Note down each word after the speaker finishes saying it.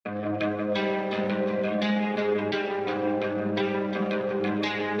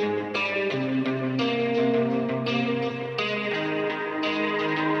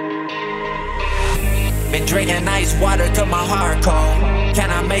Been drinking ice water till my heart cold.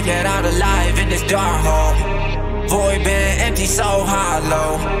 Can I make it out alive in this dark hole? Void been empty, so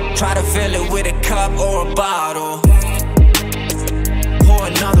hollow. Try to fill it with a cup or a bottle. Pour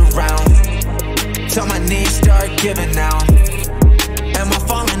another round till my knees start giving out. Am I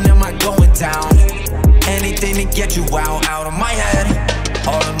falling, am I going down? Anything to get you out of my head.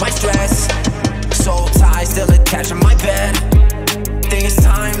 All of my stress, soul ties still attached to my bed. Think it's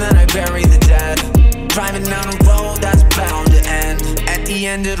time that I bury the dead. Driving down a road that's bound to end. At the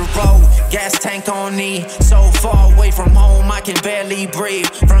end of the road, gas tank on E. So far away from home, I can barely breathe.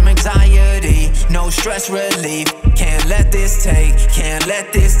 From anxiety, no stress relief. Can't let this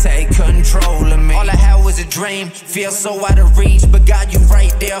take control of me. All I had was a dream, feel so out of reach. But God, you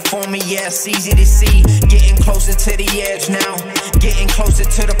right there for me, yeah, it's easy to see. Getting closer to the edge now. Getting closer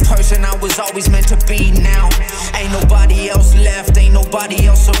to the person I was always meant to be now. Ain't nobody else left, ain't nobody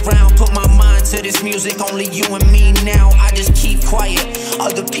else around. Put my mind to this music, only you and me now. I just keep quiet,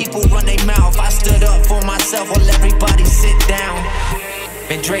 other people run their mouth. I stood up for myself while everybody sit down.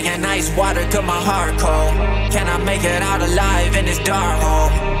 Been drinking ice water till my heart cold. Can I make it out alive in this dark hole?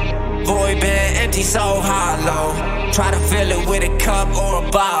 Void been empty, so hollow. Try to fill it with a cup or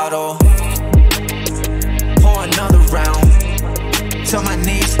a bottle. Pour another round till my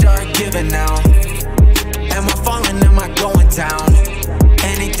knees start giving out. Am I falling, am I going down?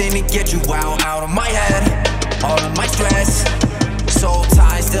 Anything to get you out of my head. All of my stress, soul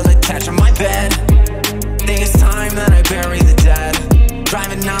ties still attached to my bed. Think it's time that I bury the dead.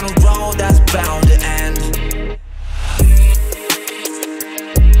 Driving down a